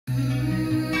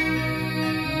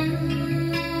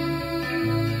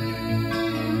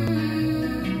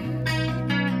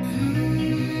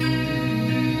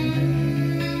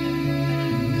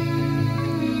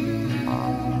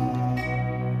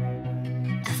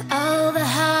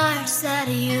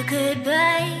that you could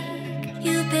break.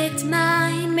 You picked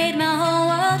mine, made my whole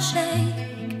world shake.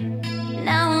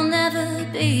 Now I'll never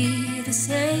be the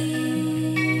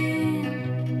same.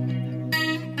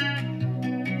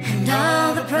 And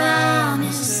all the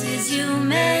promises you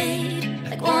made,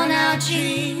 like worn out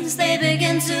jeans, they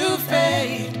begin to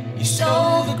fade. You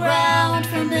stole the ground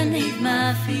from beneath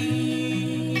my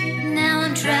feet. Now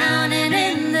I'm drowning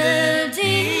in the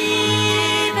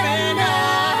deep and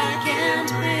I can't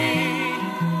breathe.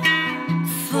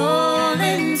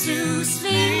 Falling to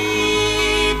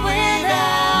sleep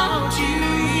without you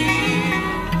here.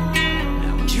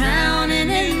 Now I'm drowning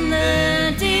in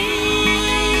the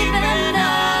deep and I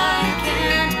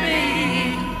can't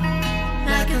breathe.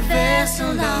 Like a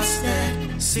vessel lost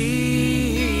at sea.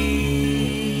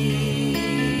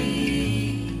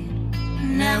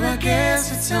 Now I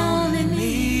guess it's only me.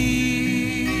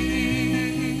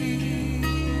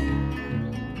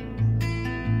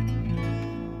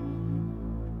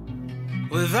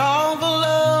 With all the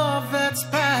love that's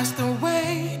passed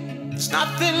away, there's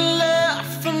nothing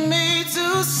left for me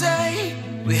to say.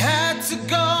 We had to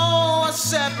go our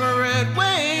separate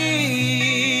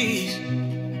ways.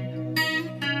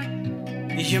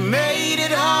 You made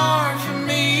it hard for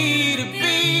me to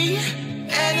be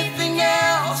anything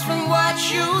else from what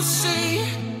you see.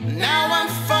 Now I'm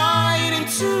fighting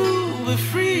to be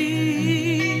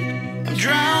free. I'm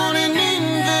drowning in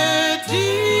the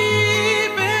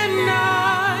deep and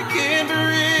I can't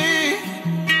breathe.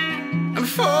 I'm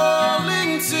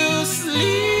falling to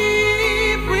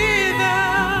sleep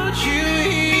without you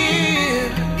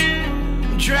here.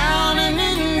 I'm drowning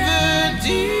in the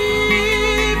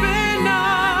deep and I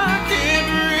can't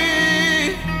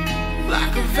breathe.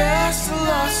 Like a vessel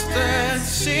lost at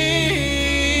sea.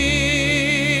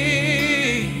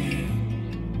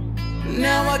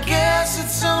 Now I guess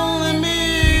it's only me.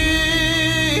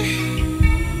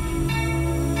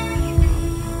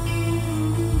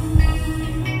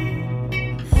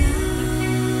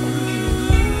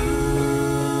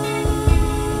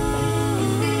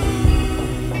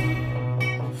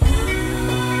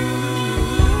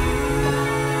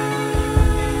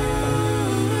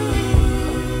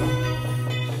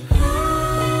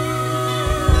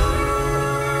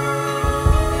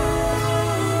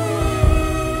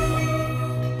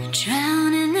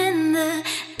 Drowning in the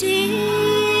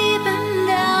deep and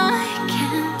I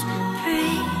can't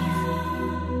breathe.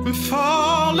 I'm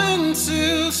falling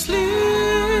to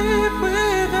sleep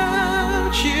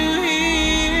without you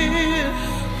here.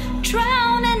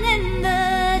 Drowning in the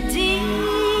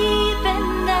deep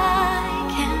and I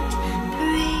can't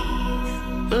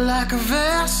breathe. Like a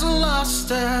vessel lost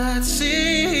at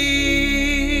sea.